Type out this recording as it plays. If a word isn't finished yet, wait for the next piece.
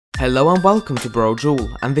Hello and welcome to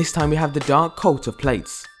Brodual, and this time we have the Dark Coat of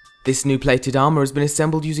Plates. This new plated armour has been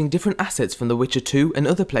assembled using different assets from The Witcher 2 and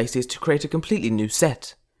other places to create a completely new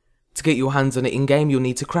set. To get your hands on it in-game you'll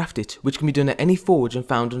need to craft it, which can be done at any forge and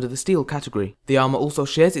found under the steel category. The armour also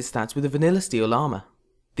shares its stats with the vanilla steel armour.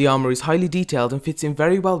 The armour is highly detailed and fits in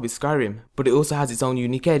very well with Skyrim, but it also has its own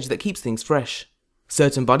unique edge that keeps things fresh.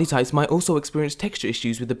 Certain body types might also experience texture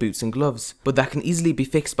issues with the boots and gloves, but that can easily be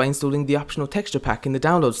fixed by installing the optional texture pack in the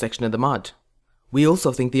download section of the mod. We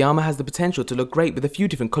also think the armour has the potential to look great with a few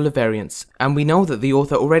different colour variants, and we know that the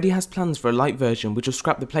author already has plans for a light version which will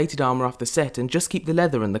scrap the plated armour off the set and just keep the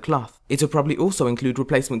leather and the cloth. It'll probably also include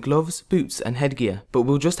replacement gloves, boots and headgear, but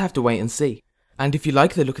we'll just have to wait and see. And if you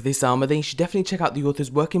like the look of this armour, then you should definitely check out the author's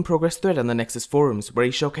work in progress thread on the Nexus forums where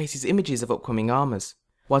he showcases images of upcoming armours.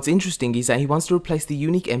 What's interesting is that he wants to replace the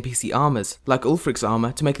unique NPC armours, like Ulfric's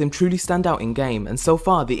armour, to make them truly stand out in game, and so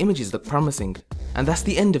far the images look promising. And that's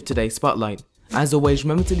the end of today's spotlight. As always,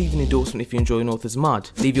 remember to leave an endorsement if you enjoy an author's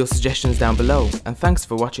mod, leave your suggestions down below, and thanks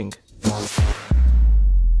for watching.